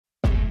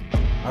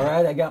All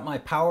right, I got my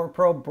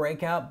PowerPro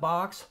breakout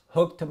box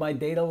hooked to my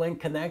data link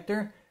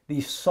connector.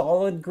 These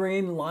solid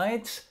green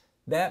lights,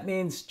 that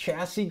means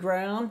chassis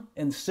ground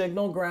and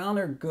signal ground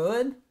are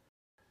good.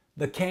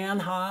 The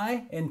CAN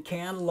high and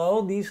CAN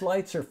low, these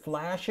lights are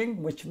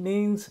flashing, which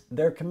means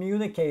they're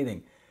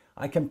communicating.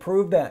 I can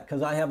prove that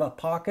because I have a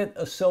pocket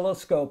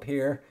oscilloscope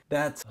here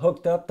that's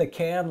hooked up to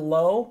CAN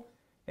low,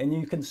 and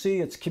you can see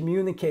it's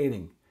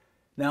communicating.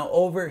 Now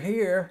over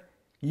here,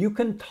 you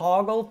can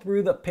toggle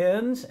through the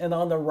pins, and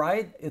on the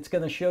right, it's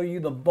going to show you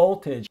the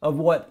voltage of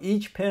what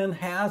each pin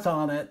has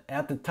on it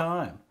at the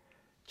time.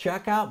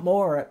 Check out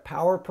more at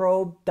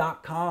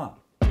powerprobe.com.